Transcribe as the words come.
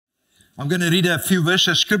I'm going to read a few verses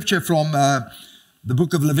of scripture from the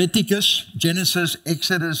book of Leviticus, Genesis,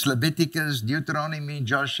 Exodus, Leviticus, Deuteronomy,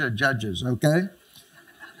 Joshua, Judges, okay?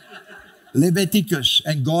 Leviticus,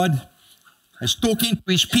 and God is talking to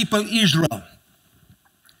his people Israel.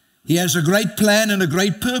 He has a great plan and a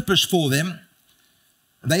great purpose for them.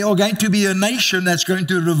 They are going to be a nation that's going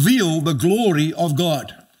to reveal the glory of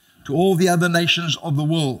God to all the other nations of the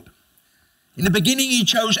world. In the beginning, he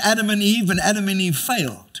chose Adam and Eve, and Adam and Eve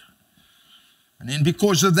failed. And then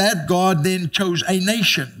because of that, God then chose a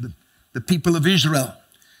nation, the people of Israel.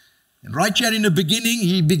 And right here in the beginning,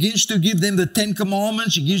 he begins to give them the 10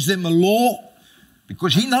 Commandments. He gives them a law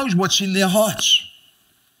because he knows what's in their hearts.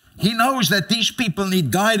 He knows that these people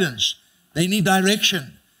need guidance. They need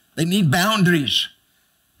direction. They need boundaries.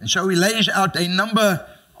 And so he lays out a number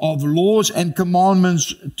of laws and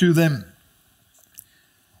commandments to them.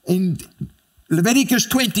 In Leviticus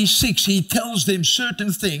 26, he tells them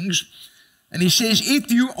certain things. And he says,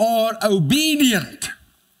 if you are obedient,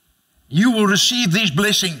 you will receive these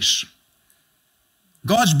blessings.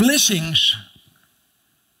 God's blessings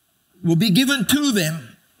will be given to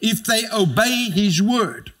them if they obey his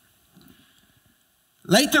word.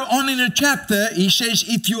 Later on in the chapter, he says,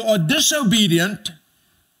 if you are disobedient,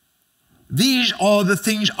 these are the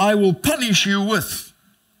things I will punish you with.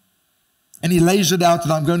 And he lays it out,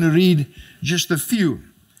 and I'm going to read just a few.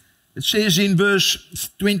 It says in verse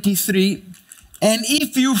 23, and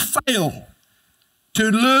if you fail to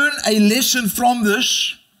learn a lesson from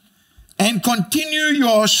this and continue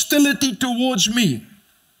your hostility towards me,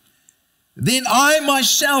 then I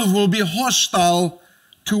myself will be hostile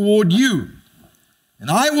toward you. And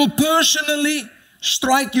I will personally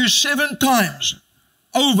strike you 7 times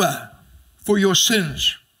over for your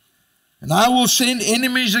sins. And I will send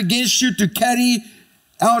enemies against you to carry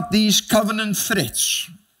out these covenant threats.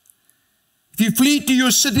 If you flee to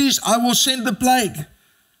your cities, I will send the plague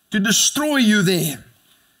to destroy you there.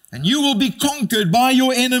 And you will be conquered by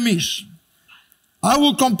your enemies. I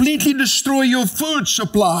will completely destroy your food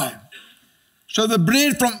supply. So the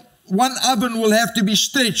bread from one oven will have to be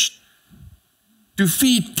stretched to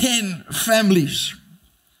feed 10 families.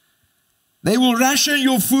 They will ration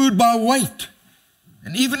your food by weight.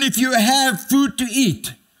 And even if you have food to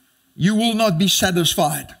eat, you will not be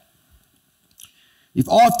satisfied. If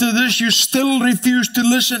after this you still refuse to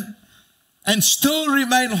listen and still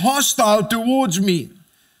remain hostile towards me,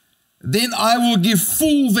 then I will give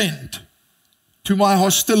full vent to my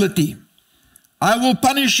hostility. I will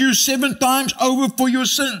punish you 7 times over for your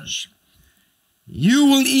sins. You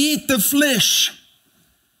will eat the flesh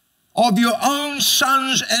of your own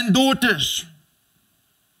sons and daughters.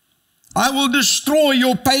 I will destroy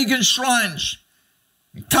your pagan shrines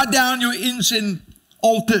and cut down your incense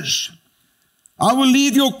altars. I will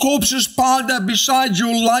leave your corpses piled up beside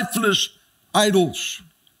your lifeless idols.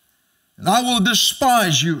 And I will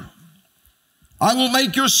despise you. I will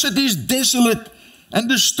make your cities desolate and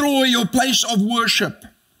destroy your place of worship.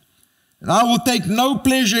 And I will take no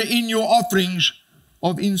pleasure in your offerings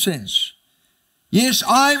of incense. Yes,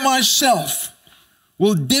 I myself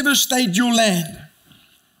will devastate your land.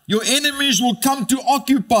 Your enemies will come to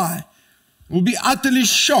occupy, will be utterly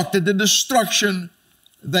shocked at the destruction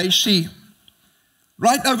they see.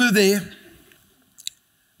 Right over there,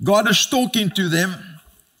 God is talking to them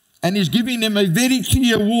and is giving them a very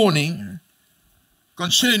clear warning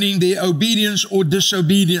concerning their obedience or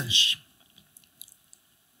disobedience.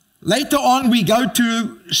 Later on, we go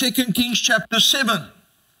to 2 Kings chapter 7.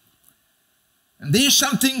 And there's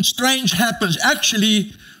something strange happens.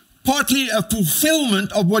 Actually, partly a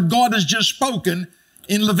fulfillment of what God has just spoken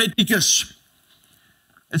in Leviticus.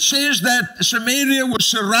 It says that Samaria was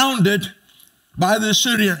surrounded by the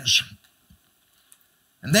Assyrians.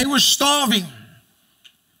 And they were starving.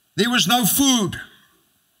 There was no food.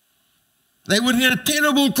 They were in a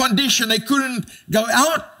terrible condition. They couldn't go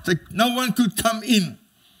out. No one could come in.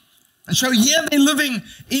 And so here they're living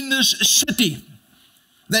in this city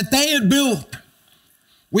that they had built,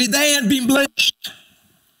 where they had been blessed.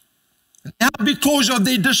 And now because of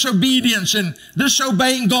their disobedience and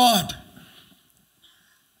disobeying God,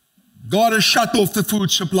 God has shut off the food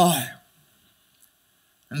supply.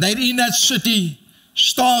 And they're in that city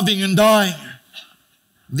starving and dying.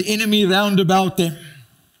 The enemy round about them.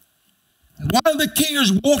 And while the king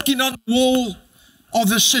is walking on the wall of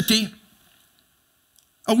the city,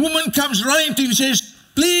 a woman comes running to him and says,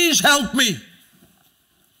 please help me.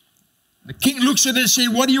 The king looks at her and says,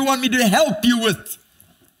 what do you want me to help you with?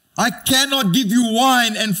 I cannot give you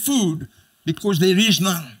wine and food because there is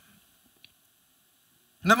none.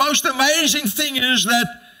 And the most amazing thing is that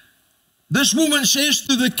this woman says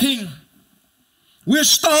to the king, We're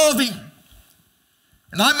starving.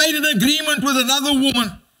 And I made an agreement with another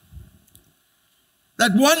woman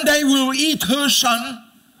that one day we'll eat her son,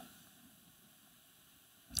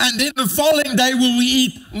 and then the following day will we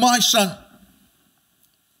eat my son.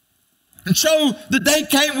 And so the day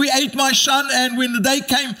came, we ate my son, and when the day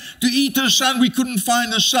came to eat her son, we couldn't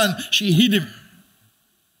find the son. She hid him.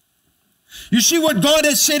 You see, what God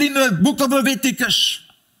has said in the book of Leviticus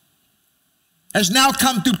has now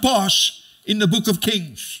come to pass in the book of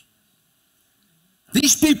Kings.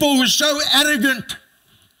 These people were so arrogant.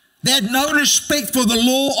 They had no respect for the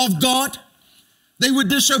law of God. They were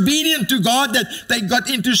disobedient to God that they got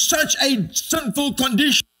into such a sinful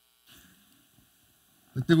condition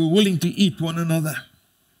that they were willing to eat one another.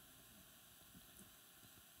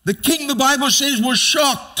 The king, the Bible says, was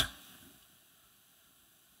shocked.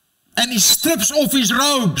 And he strips off his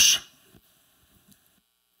robes.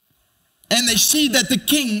 And they see that the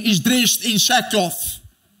king is dressed in sackcloth.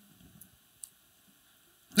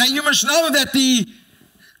 Now you must know that the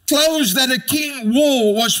clothes that a king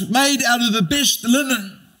wore was made out of the best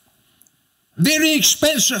linen. Very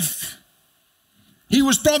expensive. He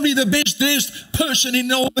was probably the best dressed person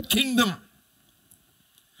in all the kingdom.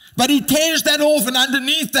 But he tears that off, and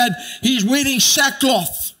underneath that he's wearing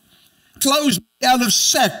sackcloth. Clothes out of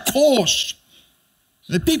sack, coarse.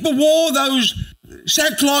 The people wore those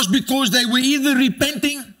sackcloths because they were either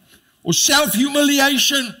repenting or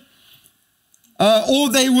self-humiliation, or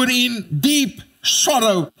they were in deep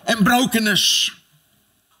sorrow and brokenness.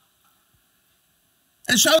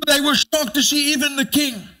 And so they were shocked to see even the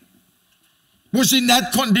king was in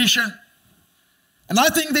that condition. And I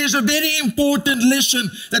think there's a very important lesson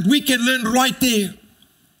that we can learn right there.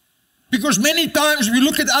 Because many times we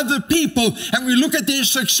look at other people and we look at their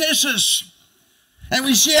successes and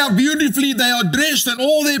we see how beautifully they are dressed and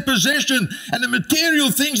all their possession and the material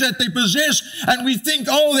things that they possess, and we think,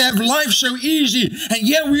 oh, they have life so easy, and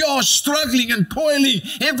here we are struggling and toiling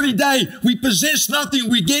every day. We possess nothing,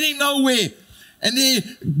 we're getting nowhere, and there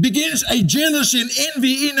begins a jealousy and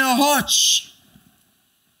envy in our hearts.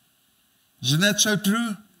 Isn't that so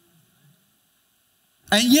true?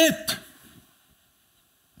 And yet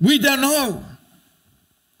we don't know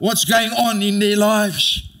what's going on in their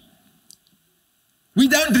lives. We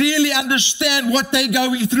don't really understand what they're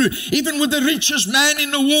going through. Even with the richest man in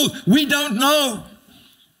the world, we don't know.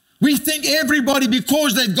 We think everybody,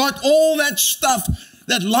 because they've got all that stuff,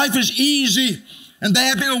 that life is easy and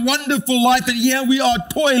they're having a wonderful life, and here we are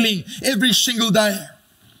toiling every single day.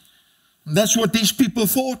 And that's what these people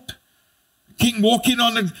thought. King walking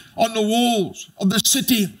on the walls of the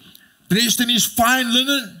city, dressed in his fine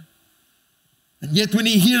linen. And yet when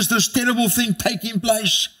he hears this terrible thing taking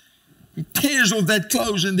place, he tears off that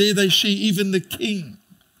clothes, and there they see even the king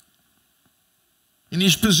in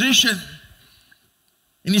his position,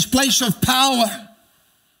 in his place of power,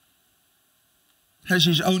 has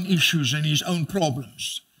his own issues and his own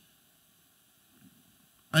problems.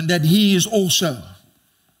 And that he is also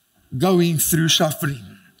going through suffering.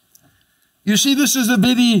 You see, this is a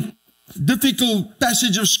very difficult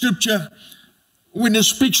passage of scripture when it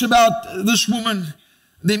speaks about this woman,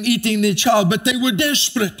 them eating their child, but they were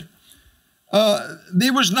desperate.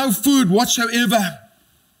 There was no food whatsoever.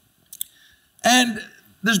 And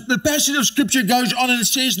the passage of scripture goes on and it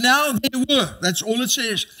says, now there were, that's all it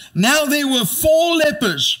says, now there were 4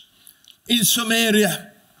 lepers in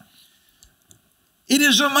Samaria. It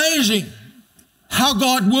is amazing how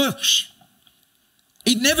God works.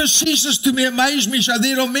 It never ceases to amaze me. So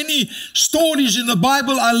there are many stories in the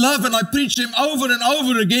Bible I love, and I preach them over and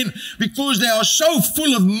over again because they are so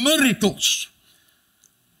full of miracles.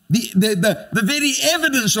 The very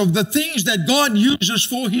evidence of the things that God uses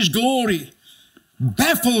for His glory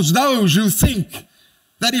baffles those who think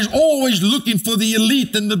that He's always looking for the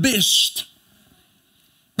elite and the best.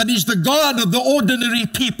 But He's the God of the ordinary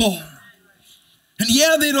people. And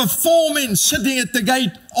here there are 4 men sitting at the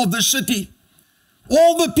gate of the city.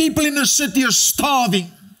 All the people in the city are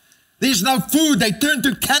starving. There's no food. They turn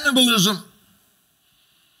to cannibalism.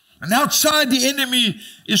 And outside the enemy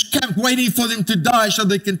is camped waiting for them to die so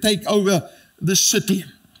they can take over the city.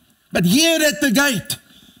 But here at the gate,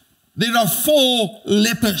 there are 4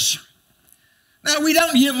 lepers. Now, we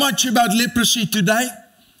don't hear much about leprosy today.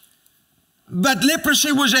 But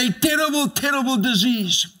leprosy was a terrible, terrible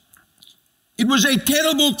disease. It was a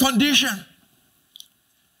terrible condition.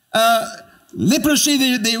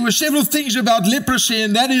 Leprosy, there were several things about leprosy,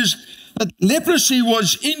 and that is that leprosy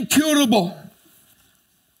was incurable.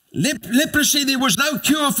 Leprosy, there was no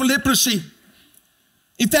cure for leprosy.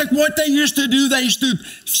 In fact, what they used to do, they used to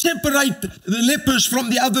separate the lepers from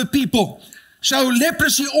the other people. So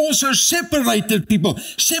leprosy also separated people,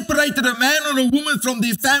 separated a man or a woman from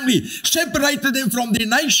their family, separated them from their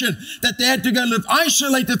nation, that they had to go live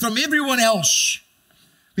isolated from everyone else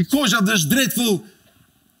because of this dreadful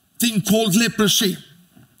thing called leprosy.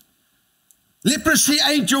 Leprosy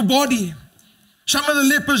ate your body. Some of the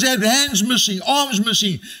lepers had hands missing, arms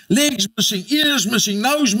missing, legs missing, ears missing,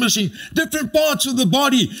 nose missing, different parts of the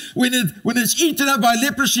body. When it's eaten up by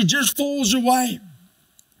leprosy, just falls away.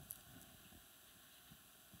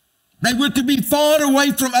 They were to be far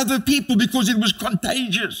away from other people because it was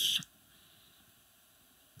contagious.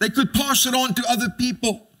 They could pass it on to other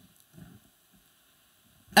people.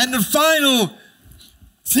 And the final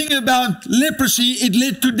thing about leprosy, it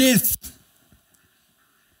led to death.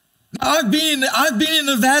 Now, I've been in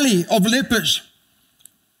the valley of lepers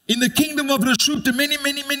in the kingdom of Lesotho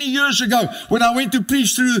many years ago when I went to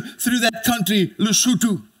preach through that country,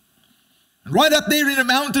 Lesotho. Right up there in the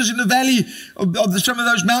mountains, in the valley of some of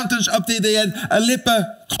those mountains up there, they had a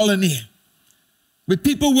leper colony where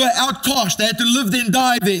people were outcast. They had to live there and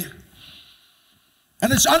die there.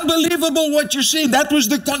 And it's unbelievable what you see. That was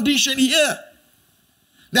the condition here.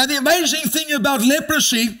 Now, the amazing thing about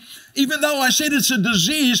leprosy, even though I said it's a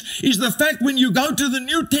disease, is the fact when you go to the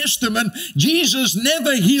New Testament, Jesus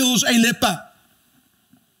never heals a leper.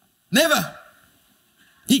 Never.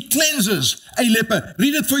 He cleanses a leper.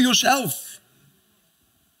 Read it for yourself.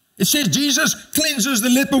 It says Jesus cleanses the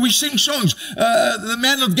leper. We sing songs. The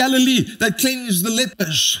man of Galilee that cleansed the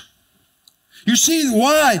lepers. You see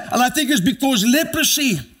why? And I think it's because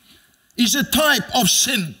leprosy is a type of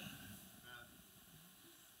sin.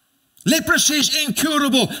 Leprosy is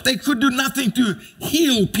incurable. They could do nothing to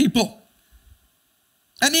heal people.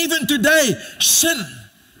 And even today, sin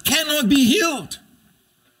cannot be healed.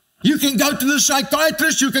 You can go to the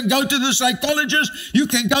psychiatrist, you can go to the psychologist, you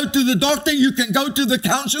can go to the doctor, you can go to the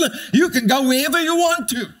counselor, you can go wherever you want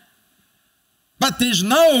to. But there's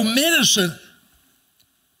no medicine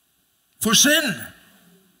for sin.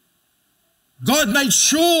 God made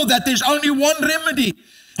sure that there's only one remedy,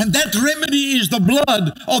 and that remedy is the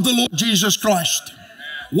blood of the Lord Jesus Christ.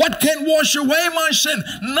 What can wash away my sin?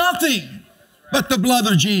 Nothing but the blood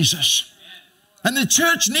of Jesus. And the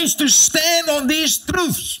church needs to stand on these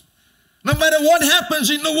truths. No matter what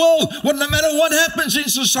happens in the world, no matter what happens in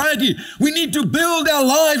society, we need to build our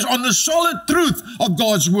lives on the solid truth of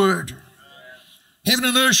God's word. Heaven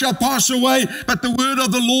and earth shall pass away, but the word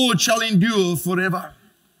of the Lord shall endure forever.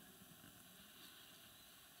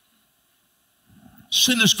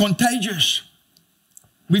 Sin is contagious.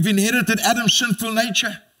 We've inherited Adam's sinful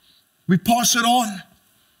nature. We pass it on.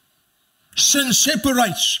 Sin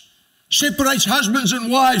separates husbands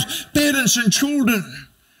and wives, parents and children,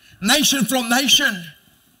 nation from nation,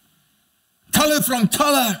 color from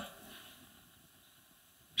color.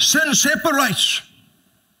 Sin separates.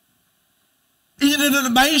 Isn't it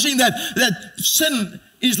amazing that sin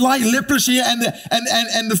is like leprosy, and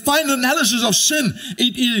the final analysis of sin,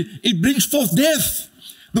 it brings forth death.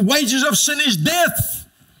 The wages of sin is death.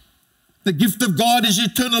 The gift of God is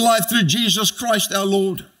eternal life through Jesus Christ our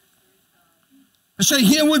Lord. And so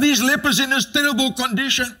here were these lepers in this terrible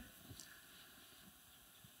condition.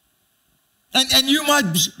 And you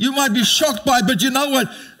might be shocked by it, but you know what?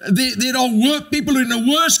 There are people in a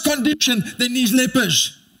worse condition than these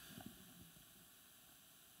lepers.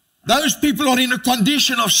 Those people are in a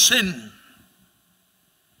condition of sin.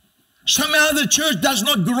 Somehow the church does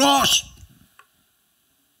not grasp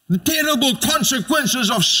the terrible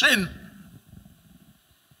consequences of sin.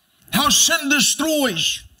 How sin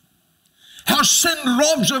destroys. How sin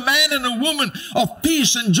robs a man and a woman of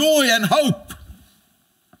peace and joy and hope.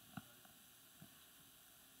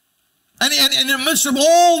 And in the midst of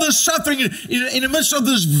all this suffering, in the midst of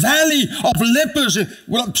this valley of lepers,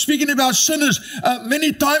 well, I'm speaking about sinners,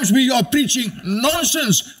 many times we are preaching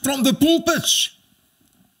nonsense from the pulpits.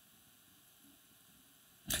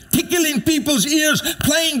 Tickling people's ears,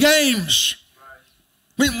 playing games.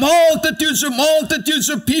 When multitudes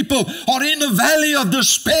of people are in the valley of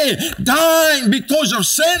despair, dying because of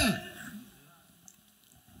sin.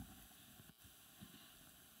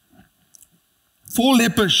 Four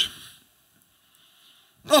lepers.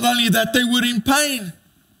 Not only that, they were in pain.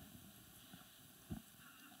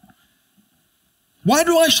 Why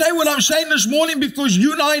do I say what I'm saying this morning? Because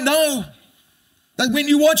you and I know that when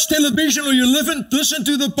you watch television or you listen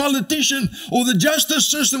to the politician or the justice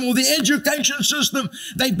system or the education system,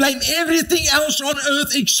 they blame everything else on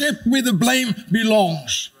earth except where the blame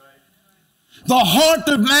belongs. The heart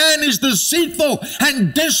of man is deceitful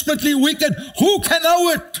and desperately wicked. Who can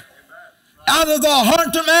know it? Out of the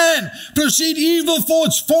heart of man proceed evil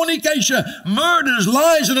thoughts, fornication, murders,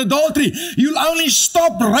 lies, and adultery. You'll only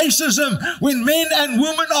stop racism when men and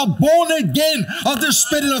women are born again of the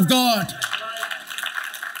Spirit of God.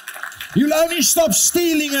 You'll only stop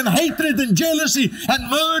stealing and hatred and jealousy and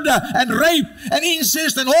murder and rape and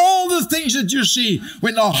incest and all the things that you see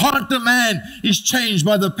when the heart of man is changed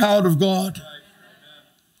by the power of God.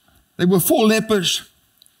 There were 4 lepers.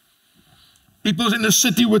 People in the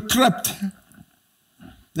city were trapped.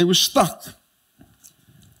 They were stuck.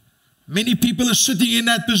 Many people are sitting in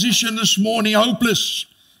that position this morning, hopeless.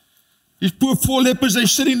 These poor 4 lepers, they're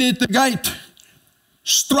sitting there at the gate,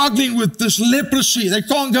 struggling with this leprosy. They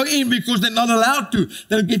can't go in because they're not allowed to.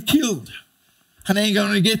 They'll get killed. And they ain't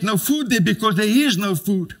going to get no food there because there is no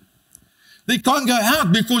food. They can't go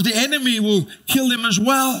out because the enemy will kill them as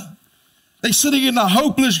well. They're sitting in a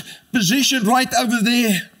hopeless position right over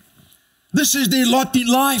there. This is their lot in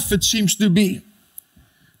life, it seems to be.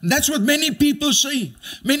 And that's what many people see.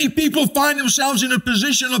 Many people find themselves in a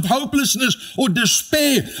position of hopelessness or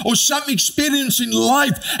despair, or some experience in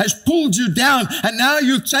life has pulled you down, and now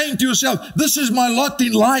you're saying to yourself, this is my lot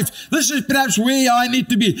in life. This is perhaps where I need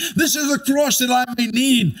to be. This is the cross that I may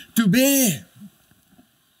need to bear.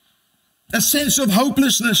 A sense of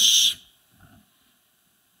hopelessness.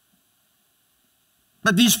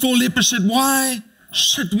 But these 4 lepers said, why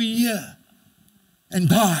sit we here and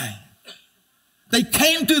die? They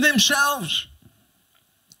came to themselves.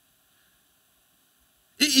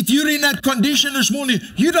 If you're in that condition this morning,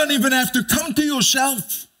 you don't even have to come to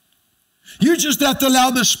yourself. You just have to allow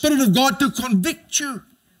the Spirit of God to convict you,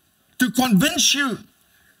 to convince you.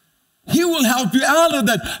 He will help you out of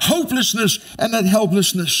that hopelessness and that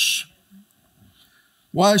helplessness.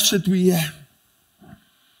 Why sit we here?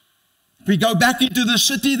 If we go back into the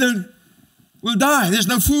city, then we'll die. There's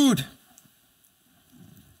no food.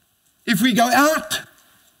 If we go out,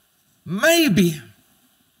 maybe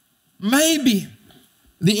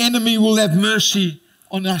the enemy will have mercy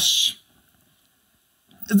on us.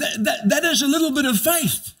 That is a little bit of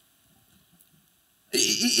faith.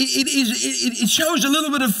 It shows a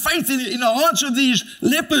little bit of faith in the hearts of these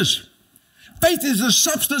lepers. Faith is the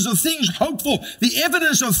substance of things hoped for, the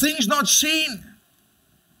evidence of things not seen.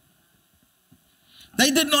 They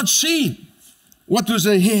did not see what was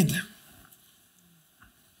ahead,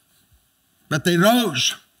 but they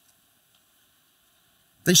rose.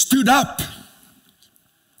 They stood up.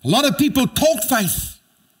 A lot of people talk faith,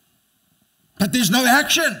 but there's no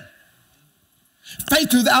action.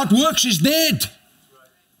 Faith without works is dead.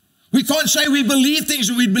 We can't say we believe things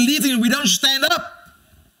and we believe things and we don't stand up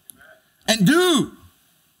and do.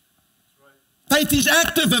 Faith is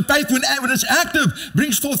active, and faith, when it's active,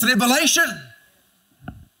 brings forth revelation.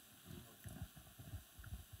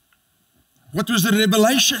 What was the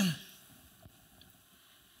revelation?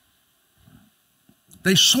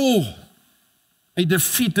 They saw a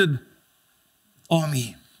defeated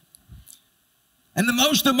army. And the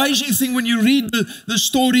most amazing thing when you read the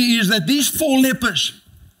story is that these 4 lepers,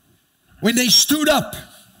 when they stood up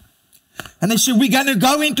and they said, we're going to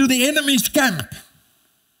go into the enemy's camp,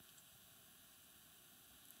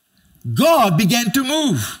 God began to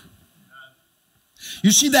move.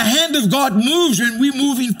 You see, the hand of God moves when we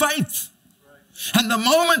move in faith. And the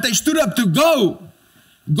moment they stood up to go,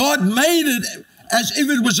 God made it as if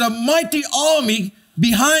it was a mighty army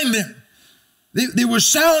behind them. There were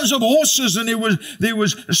sounds of horses, and there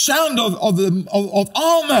was a sound of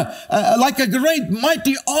armor, like a great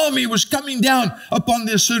mighty army was coming down upon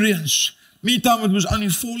the Assyrians. Meantime, it was only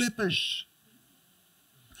 4 lepers.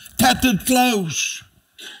 Tattered clothes,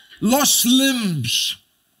 lost limbs,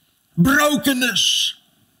 brokenness,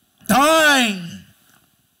 dying.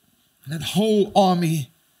 And that whole army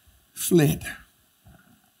fled.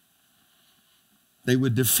 They were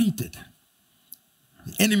defeated.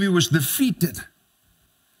 The enemy was defeated.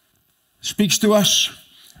 Speaks to us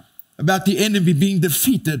about the enemy being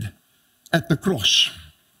defeated at the cross.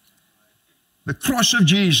 The cross of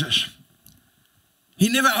Jesus. He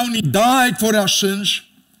never only died for our sins,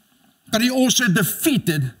 but he also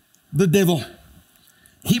defeated the devil.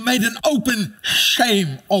 He made an open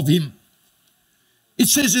shame of him. It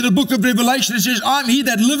says in the book of Revelation, it says, I'm he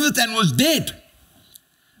that liveth and was dead.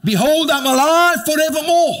 Behold, I'm alive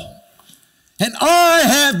forevermore. And I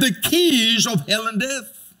have the keys of hell and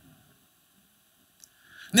death.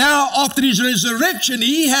 Now, after his resurrection,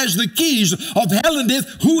 he has the keys of hell and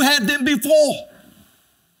death. Who had them before?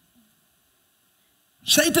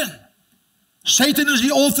 Satan. Satan is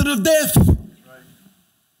the author of death.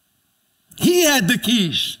 He had the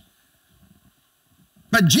keys.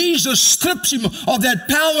 But Jesus strips him of that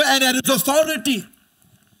power and that authority.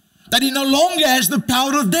 that he no longer has the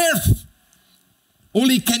power of death. All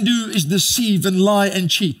he can do is deceive and lie and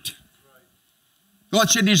cheat. God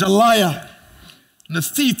said he's a liar and a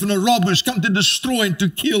thief and a robber who's come to destroy and to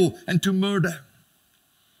kill and to murder.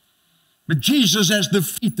 But Jesus has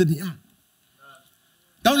defeated him.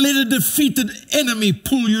 Don't let a defeated enemy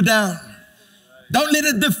pull you down. Don't let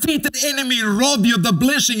a defeated enemy rob you of the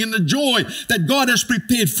blessing and the joy that God has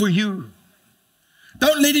prepared for you.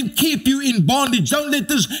 Don't let him keep you in bondage. Don't let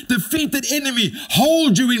this defeated enemy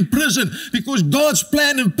hold you in prison, because God's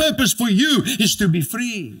plan and purpose for you is to be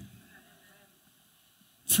free.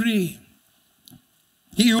 Free.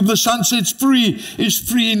 He whom the Son sets free is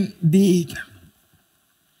free indeed.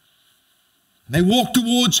 They walk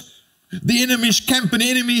towards the enemy's camp, and the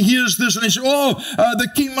enemy hears this and they say,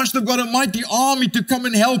 the king must have got a mighty army to come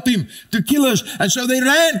and help him to kill us. And so they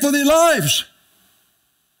ran for their lives.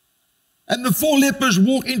 And the 4 lepers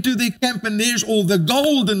walk into their camp, and there's all the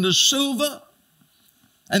gold and the silver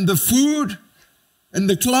and the food and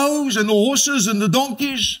the clothes and the horses and the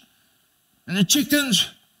donkeys and the chickens.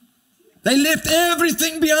 They left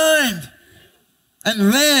everything behind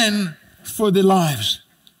and ran for their lives.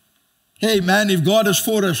 Hey man, if God is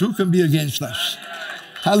for us, who can be against us?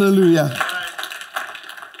 Hallelujah.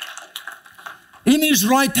 In his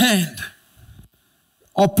right hand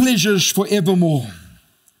are pleasures forevermore.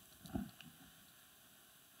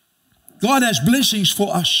 God has blessings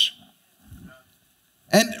for us.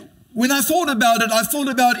 And when I thought about it, I thought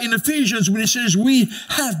about in Ephesians when it says we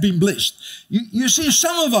have been blessed. You see,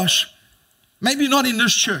 some of us, maybe not in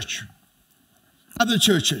this church, other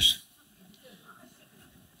churches,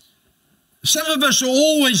 some of us are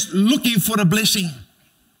always looking for a blessing.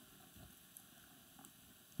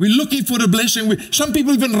 We're looking for a blessing. Some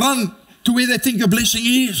people even run to where they think a blessing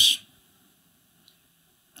is.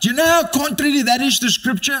 Do you know how contrary that is to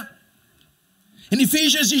Scripture? In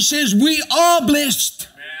Ephesians, he says, we are blessed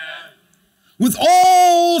with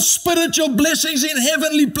all spiritual blessings in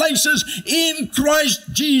heavenly places in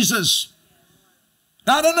Christ Jesus.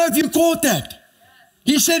 Now, I don't know if you caught that.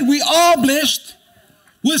 He said, we are blessed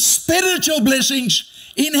with spiritual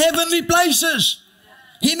blessings in heavenly places.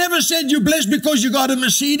 He never said you're blessed because you got a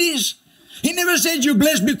Mercedes. He never said you're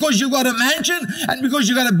blessed because you got a mansion and because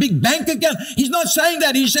you got a big bank account. He's not saying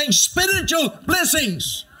that. He's saying spiritual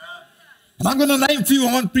blessings. And I'm going to name a few.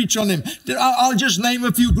 I won't preach on them. I'll just name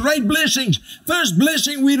a few great blessings. First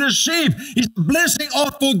blessing we receive is the blessing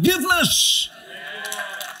of forgiveness.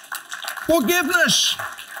 Forgiveness.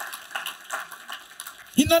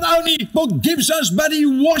 He not only forgives us, but he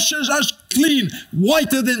washes us clean,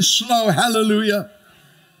 whiter than snow. Hallelujah.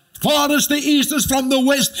 Far as the east is from the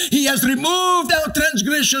west, he has removed our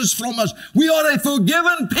transgressions from us. We are a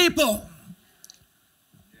forgiven people.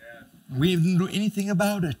 We didn't do anything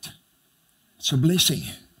about it. It's a blessing.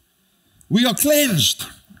 We are cleansed.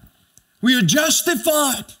 We are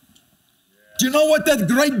justified. Do you know what that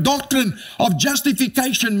great doctrine of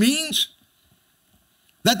justification means?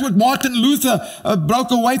 That's what Martin Luther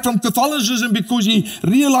broke away from Catholicism, because he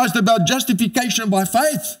realized about justification by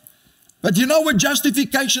faith. But you know what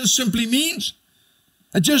justification simply means?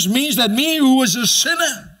 It just means that me, who was a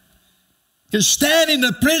sinner, can stand in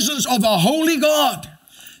the presence of a holy God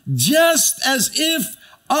just as if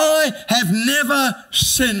I have never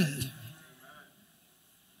sinned.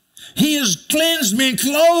 He has cleansed me and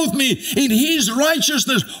clothed me in his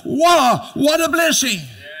righteousness. Wow, what a blessing.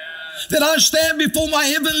 That I stand before my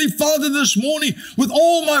Heavenly Father this morning with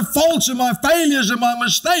all my faults and my failures and my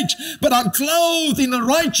mistakes, but I'm clothed in the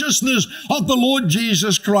righteousness of the Lord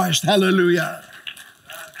Jesus Christ. Hallelujah.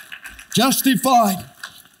 Justified.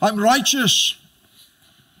 I'm righteous.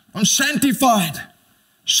 I'm sanctified.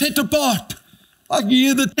 Set apart. Like you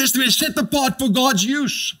hear the testimony, set apart for God's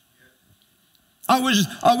use. I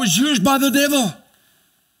was used by the devil.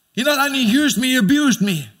 He not only used me, he abused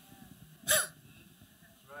me.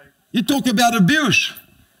 You talk about abuse.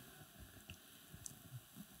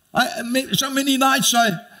 So many nights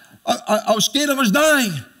I was scared I was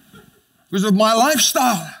dying because of my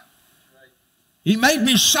lifestyle. He made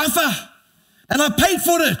me suffer, and I paid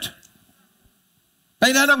for it.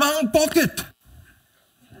 Paid out of my own pocket.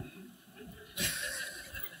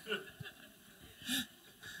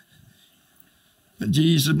 But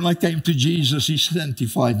Jesus, when I came to Jesus, he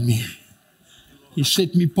sanctified me. He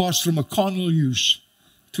set me past from a carnal use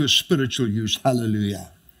to a spiritual use.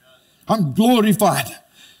 Hallelujah. I'm glorified.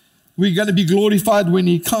 We're going to be glorified when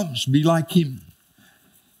he comes, be like him.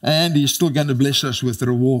 And he's still going to bless us with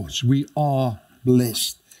rewards. We are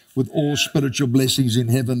blessed with all spiritual blessings in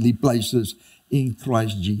heavenly places in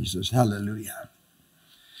Christ Jesus. Hallelujah.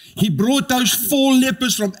 He brought those 4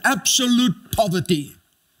 lepers from absolute poverty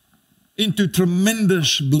into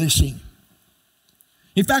tremendous blessing.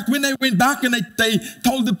 In fact, when they went back and they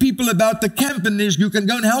told the people about the camp and this, you can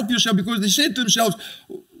go and help yourself, because they said to themselves,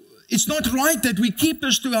 it's not right that we keep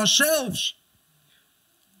this to ourselves.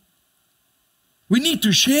 We need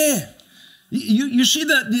to share. You see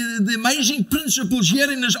the amazing principles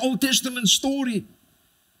here in this Old Testament story.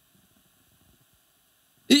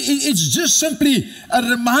 It's just simply a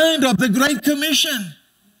reminder of the Great Commission.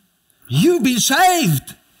 You've been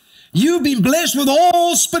saved. You've been blessed with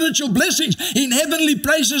all spiritual blessings in heavenly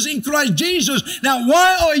places in Christ Jesus. Now,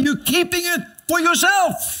 why are you keeping it for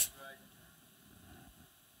yourself?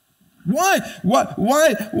 Why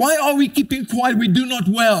are we keeping quiet? We do not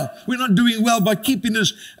well. We're not doing well by keeping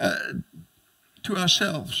this to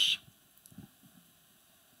ourselves.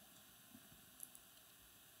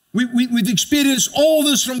 We've experienced all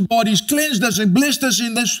this from God. He's cleansed us and blessed us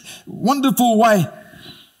in this wonderful way.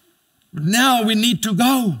 But now we need to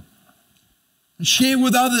go and share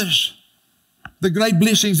with others the great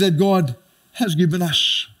blessings that God has given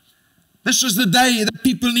us. This is the day that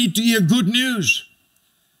people need to hear good news.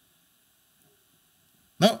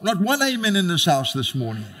 No, not one amen in this house this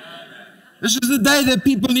morning. This is the day that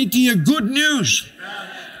people need to hear good news.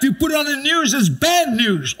 If you put on the news, it's bad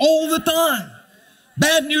news all the time.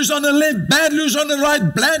 Bad news on the left, bad news on the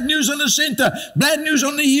right, bad news on the center, bad news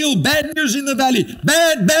on the hill, bad news in the valley.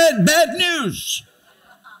 Bad news.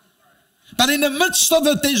 But in the midst of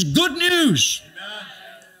it, there's good news.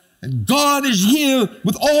 And God is here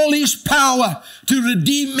with all His power to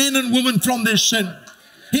redeem men and women from their sin.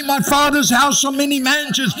 In my Father's house are many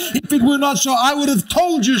mansions. If it were not so, I would have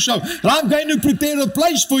told you so. But I'm going to prepare a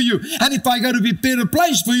place for you. And if I go to prepare a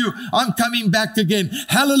place for you, I'm coming back again.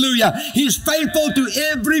 Hallelujah. He's faithful to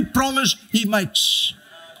every promise He makes.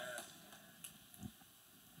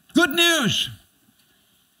 Good news.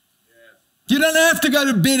 You don't have to go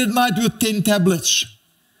to bed at night with 10 tablets.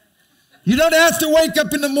 You don't have to wake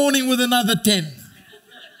up in the morning with another 10.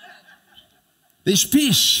 There's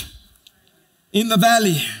peace in the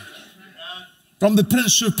valley from the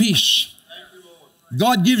Prince of Peace.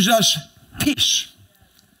 God gives us peace.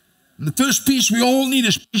 And the first peace we all need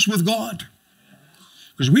is peace with God.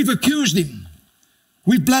 Because we've accused Him.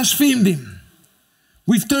 We've blasphemed Him.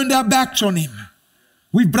 We've turned our backs on Him.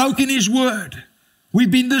 We've broken His word.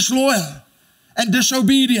 We've been disloyal and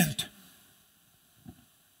disobedient.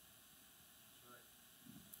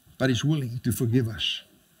 But He's willing to forgive us.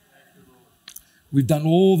 We've done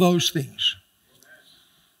all those things.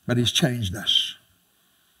 But He's changed us.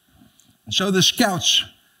 And so the scouts,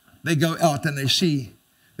 they go out and they see,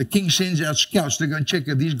 the king sends out scouts to go and check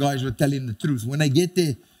if these guys were telling the truth. When they get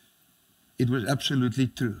there, it was absolutely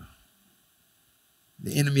true.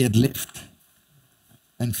 The enemy had left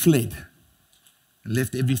and fled and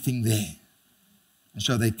left everything there. And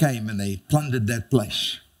so they came and they plundered that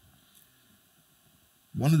place.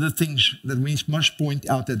 One of the things that we must point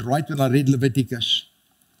out, that right when I read Leviticus,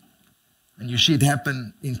 and you see it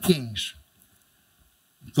happen in Kings,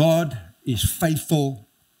 God is faithful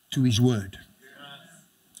to His word.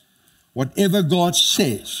 Whatever God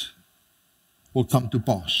says will come to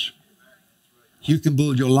pass. You can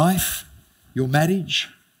build your life, your marriage,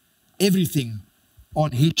 everything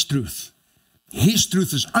on His truth. His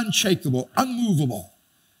truth is unshakable, unmovable,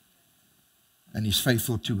 and He's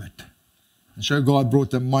faithful to it. And so God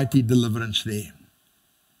brought a mighty deliverance there.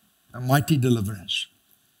 A mighty deliverance.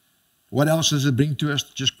 What else does it bring to us?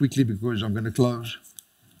 Just quickly, because I'm going to close.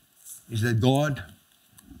 Is that God,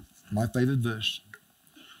 my favorite verse,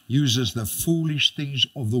 uses the foolish things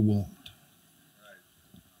of the world.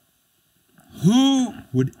 Who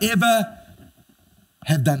would ever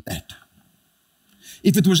have done that?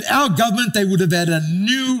 If it was our government, they would have had a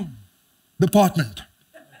new department.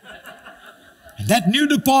 And that new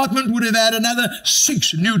department would have had another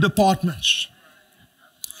 6 new departments.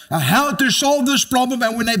 Now, how to solve this problem,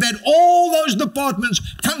 and when they've had all those departments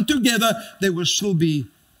come together, they will still be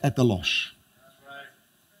at the loss.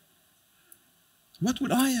 What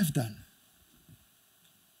would I have done?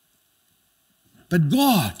 But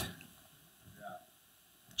God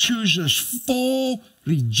chooses 4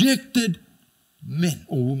 rejected men,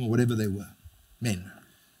 or women, whatever they were, men,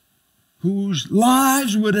 whose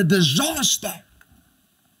lives were a disaster.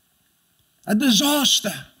 A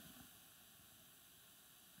disaster.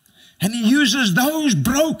 And He uses those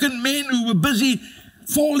broken men who were busy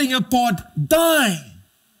falling apart, dying,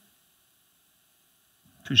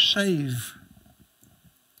 to save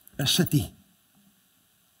a city.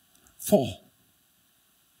 4.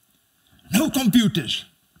 No computers.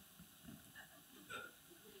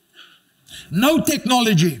 No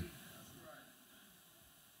technology.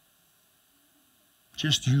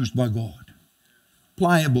 just used by God.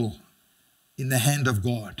 Pliable in the hand of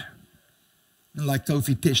God. And like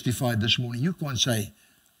Kofi testified this morning, you can't say,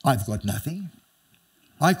 I've got nothing.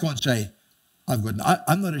 I can't say,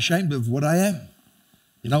 I'm not ashamed of what I am.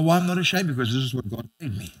 You know why I'm not ashamed? Because this is what God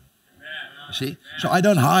made me. You see? So I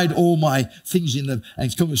don't hide all my things in them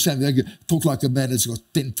and come and stand there, talk like a man that's got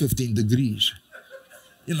 10, 15 degrees.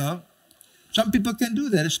 You know? Some people can do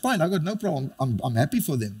that. It's fine. I got no problem. I'm happy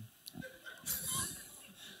for them.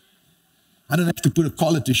 I don't have to put a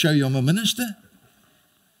collar to show you I'm a minister.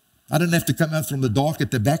 I don't have to come out from the dark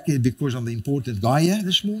at the back here because I'm the important guy here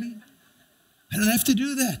this morning. I don't have to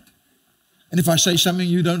do that. And if I say something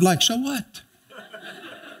you don't like, so what?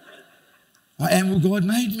 I am what God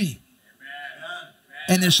made me.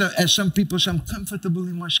 And as some people say, I'm comfortable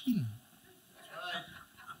in my skin.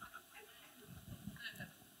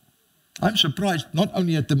 I'm surprised not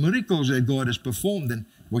only at the miracles that God has performed and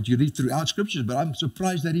what you read throughout scriptures, but I'm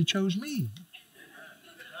surprised that He chose me.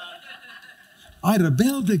 I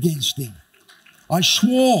rebelled against Him. I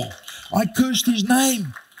swore. I cursed His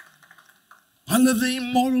name. I lived an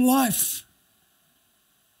immoral life.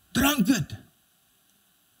 Drunkard.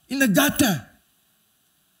 In the gutter.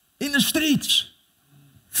 In the streets.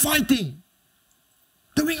 Fighting.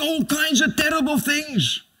 Doing all kinds of terrible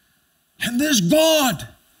things. And this God,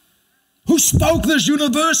 who spoke this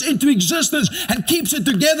universe into existence and keeps it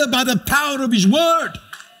together by the power of His word,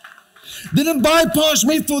 didn't bypass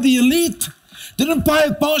me for the elite. Didn't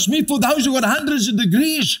bypass me for those who got hundreds of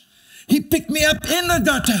degrees. He picked me up in the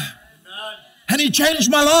gutter. And He changed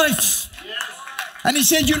my life. And He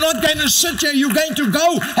said, you're not going to sit here, you're going to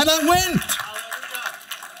go. And I went.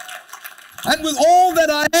 And with all that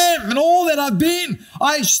I am and all that I've been,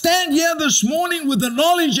 I stand here this morning with the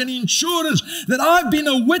knowledge and insurance that I've been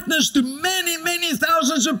a witness to many, many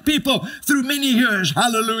thousands of people through many years.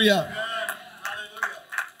 Hallelujah.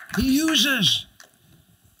 He uses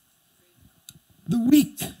the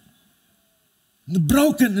weak, the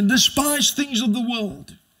broken and despised things of the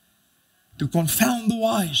world to confound the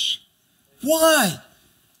wise. Why?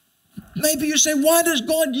 Maybe you say, why does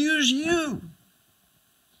God use you?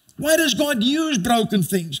 Why does God use broken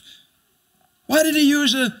things? Why did He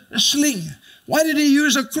use a sling? Why did He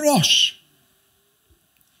use a cross?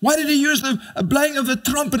 Why did He use a blowing of a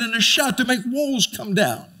trumpet and a shout to make walls come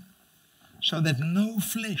down? So that no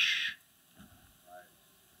flesh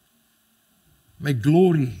may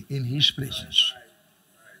glory in His presence.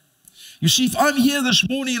 You see, if I'm here this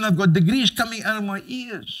morning and I've got degrees coming out of my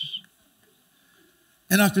ears,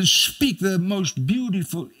 and I can speak the most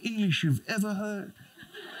beautiful English you've ever heard,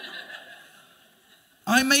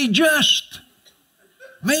 I maybe just,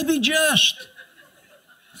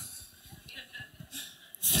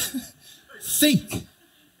 think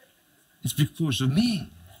it's because of me.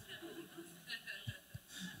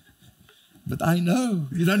 But I know,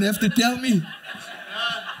 you don't have to tell me.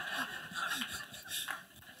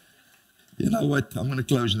 You know what? I'm going to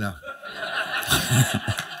close now.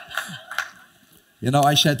 You know,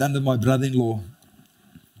 I sat under my brother-in-law.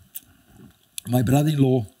 My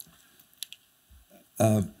brother-in-law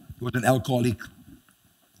was an alcoholic,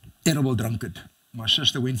 terrible drunkard. My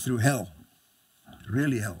sister went through hell,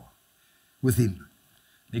 really hell, with him.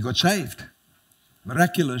 He got saved.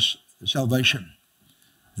 Miraculous salvation.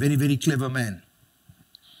 Very, very clever man.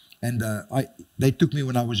 And they took me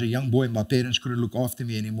when I was a young boy. My parents couldn't look after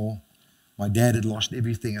me anymore. My dad had lost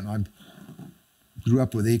everything, and I grew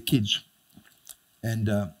up with their kids. And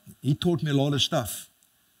he taught me a lot of stuff.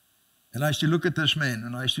 And I used to look at this man,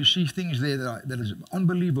 and I used to see things there that is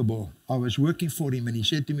unbelievable. I was working for him, and he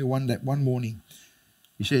said to me one morning,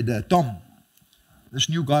 he said, Tom, this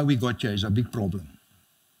new guy we got here is a big problem.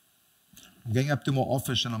 I'm going up to my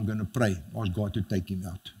office and I'm going to pray, ask God to take him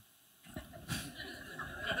out.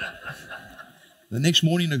 The next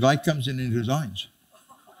morning, the guy comes in and resigns.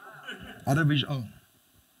 Out of his own.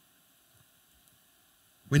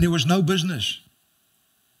 When there was no business,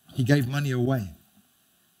 he gave money away.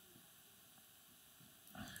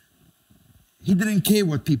 He didn't care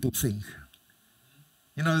what people think.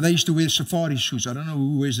 You know, they used to wear safari shoes. I don't know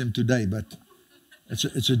who wears them today, but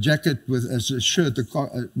it's a jacket with a shirt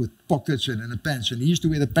with pockets and the pants. And he used to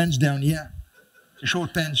wear the pants down here, the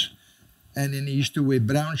short pants. And then he used to wear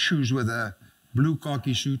brown shoes with a blue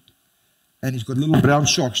khaki suit. And he's got little brown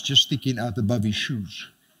socks just sticking out above his shoes.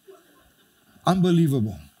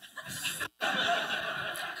 Unbelievable.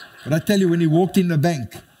 But I tell you, when he walked in the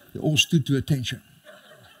bank, they all stood to attention.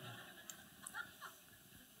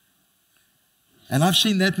 And I've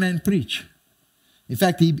seen that man preach. In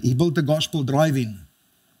fact, he built the gospel drive-in,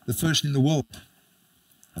 the first in the world.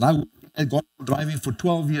 And I worked in that gospel driving for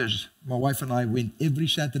 12 years. My wife and I went every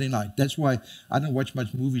Saturday night. That's why I don't watch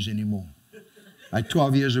much movies anymore. I had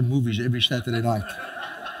 12 years of movies every Saturday night.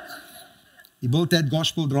 He built that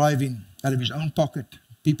gospel driving out of his own pocket.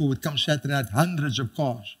 People would come Saturday night, hundreds of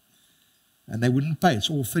cars, and they wouldn't pay. It's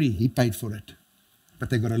all free. He paid for it. But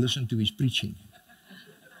they got to listen to his preaching.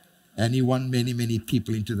 And he won many, many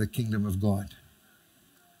people into the kingdom of God.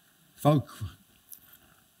 Folk,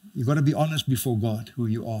 you've got to be honest before God who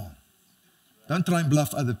you are. Don't try and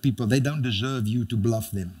bluff other people. They don't deserve you to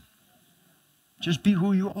bluff them. Just be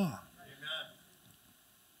who you are.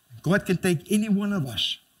 God can take any one of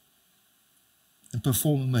us and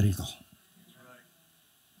perform a miracle.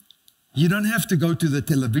 You don't have to go to the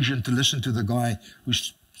television to listen to the guy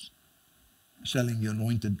who's selling you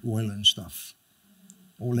anointed oil and stuff.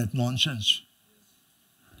 All that nonsense.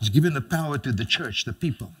 He's given the power to the church, the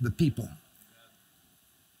people, the people.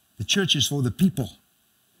 The church is for the people.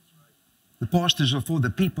 The pastors are for the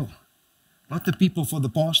people, not the people for the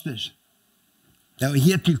pastors. They are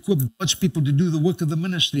here to equip God's people to do the work of the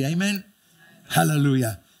ministry. Amen?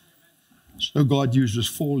 Hallelujah. So God uses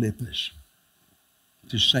 4 lepers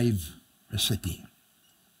to save a city.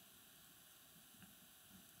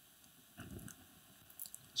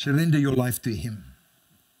 Surrender your life to Him.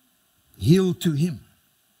 Yield to Him.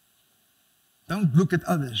 Don't look at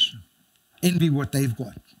others. Envy what they've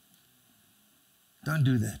got. Don't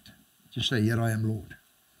do that. Just say, here I am, Lord.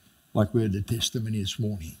 Like we heard the testimony this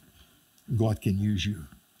morning. God can use you.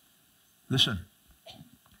 Listen,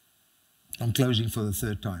 I'm closing for the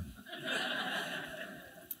 3rd time.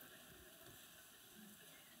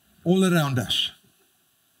 All around us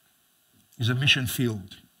is a mission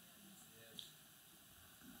field.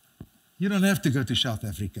 You don't have to go to South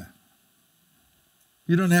Africa.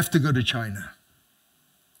 You don't have to go to China.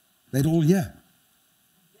 They're all here.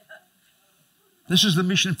 This is the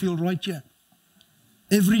mission field right here.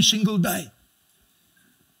 Every single day.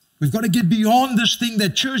 We've got to get beyond this thing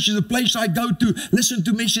that church is a place I go to, listen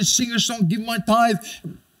to message, sing a song, give my tithe,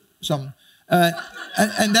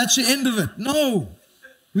 and that's the end of it. No.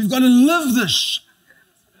 We've got to live this.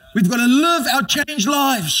 We've got to live our changed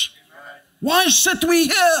lives. Why sit we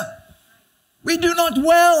here? We do not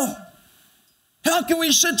well. How can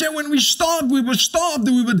we sit here when we starved? We were starved,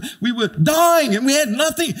 we were dying, and we had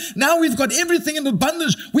nothing. Now we've got everything in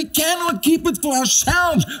abundance. We cannot keep it for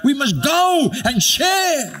ourselves. We must go and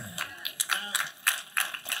share.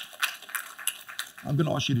 I'm going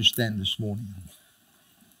to ask you to stand this morning.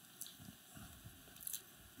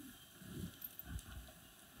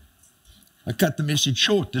 I cut the message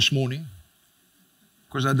short this morning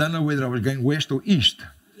because I don't know whether I was going west or east.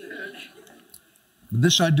 But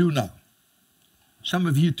this I do know. Some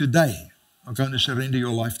of you today are going to surrender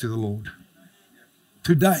your life to the Lord.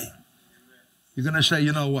 Today, you're going to say,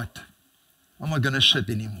 you know what? I'm not going to sit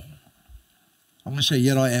anymore. I'm going to say,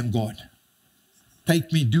 here I am, God.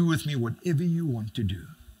 Take me, do with me whatever you want to do.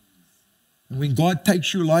 And when God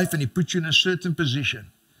takes your life and He puts you in a certain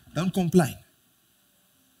position, don't complain.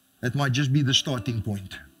 That might just be the starting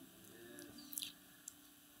point.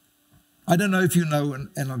 I don't know if you know, and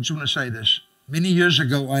I just want to say this. Many years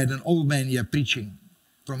ago, I had an old man here preaching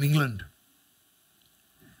from England.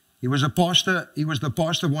 He was a pastor. He was the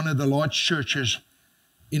pastor of one of the large churches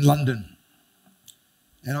in London.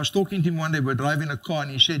 And I was talking to him one day. We're driving a car,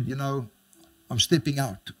 and he said, you know, I'm stepping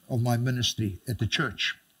out of my ministry at the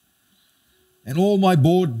church. And all my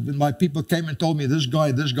board and my people came and told me, this guy,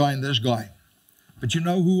 and this guy. But you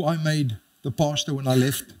know who I made the pastor when I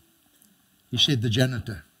left? He said, the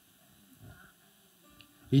janitor.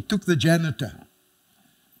 He took the janitor,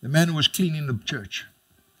 the man who was cleaning the church,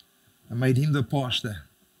 and made him the pastor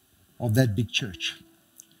of that big church.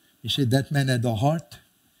 He said that man had a heart,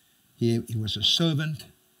 he was a servant,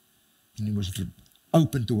 and he was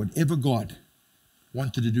open to whatever God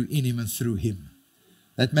wanted to do in him and through him.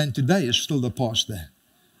 That man today is still the pastor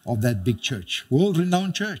of that big church,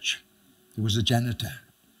 world-renowned church. He was a janitor.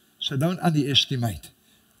 So don't underestimate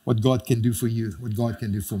what God can do for you, what God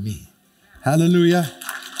can do for me. Hallelujah.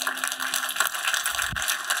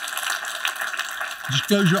 Just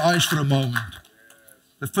close your eyes for a moment.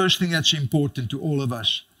 The first thing that's important to all of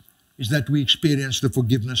us is that we experience the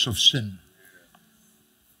forgiveness of sin.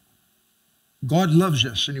 God loves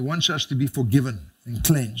us and He wants us to be forgiven and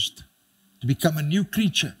cleansed, to become a new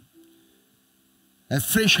creature, have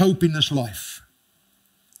fresh hope in this life.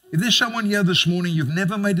 If there's someone here this morning, you've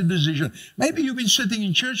never made a decision. Maybe you've been sitting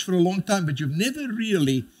in church for a long time, but you've never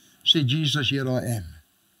really said, Jesus, here I am.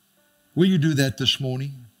 Will you do that this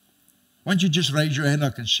morning? Why don't you just raise your hand?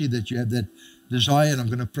 I can see that you have that desire, and I'm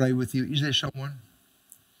going to pray with you. Is there someone?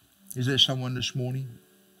 Is there someone this morning?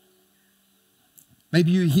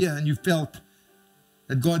 Maybe you're here and you felt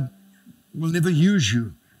that God will never use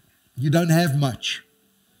you. You don't have much.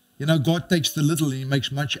 You know, God takes the little and He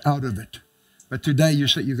makes much out of it. But today you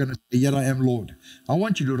say, you're going to say, here I am, Lord. I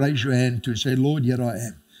want you to raise your hand to say, Lord, here I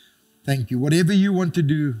am. Thank you. Whatever you want to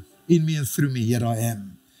do in me and through me, here I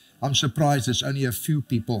am. I'm surprised there's only a few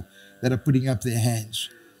people that are putting up their hands.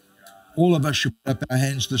 All of us should put up our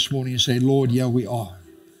hands this morning and say, Lord, here we are.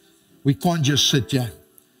 We can't just sit here.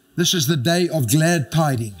 This is the day of glad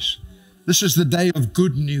tidings. This is the day of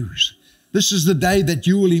good news. This is the day that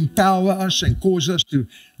you will empower us and cause us to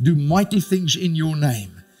do mighty things in your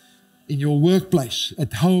name. In your workplace,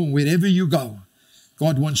 at home, wherever you go,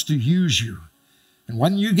 God wants to use you. And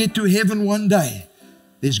when you get to heaven one day,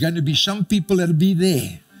 there's going to be some people that will be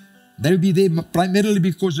there. They'll be there primarily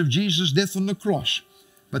because of Jesus' death on the cross,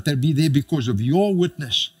 but they'll be there because of your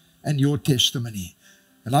witness and your testimony.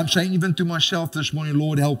 And I'm saying even to myself this morning,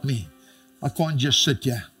 Lord, help me. I can't just sit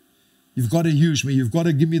here. You've got to use me. You've got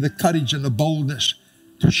to give me the courage and the boldness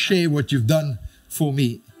to share what you've done for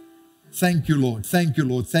me. Thank you, Lord. Thank you,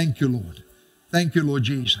 Lord. Thank you, Lord. Thank you, Lord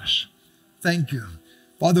Jesus. Thank you.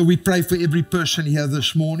 Father, we pray for every person here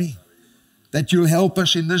this morning that you'll help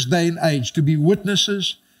us in this day and age to be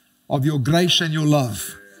witnesses of your grace and your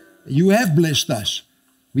love. You have blessed us.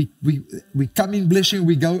 We come in blessing,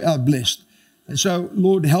 we go out blessed. And so,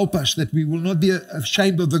 Lord, help us that we will not be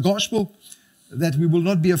ashamed of the gospel, that we will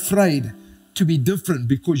not be afraid to be different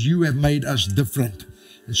because you have made us different.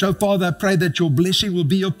 And so, Father, I pray that your blessing will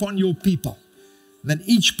be upon your people. And that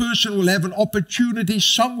each person will have an opportunity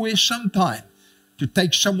somewhere, sometime, to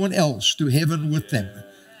take someone else to heaven with them.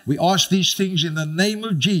 We ask these things in the name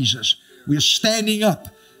of Jesus. We are standing up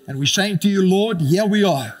and we're saying to you, Lord, here we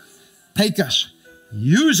are. Take us.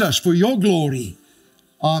 Use us for your glory.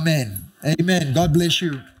 Amen. Amen. God bless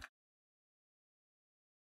you.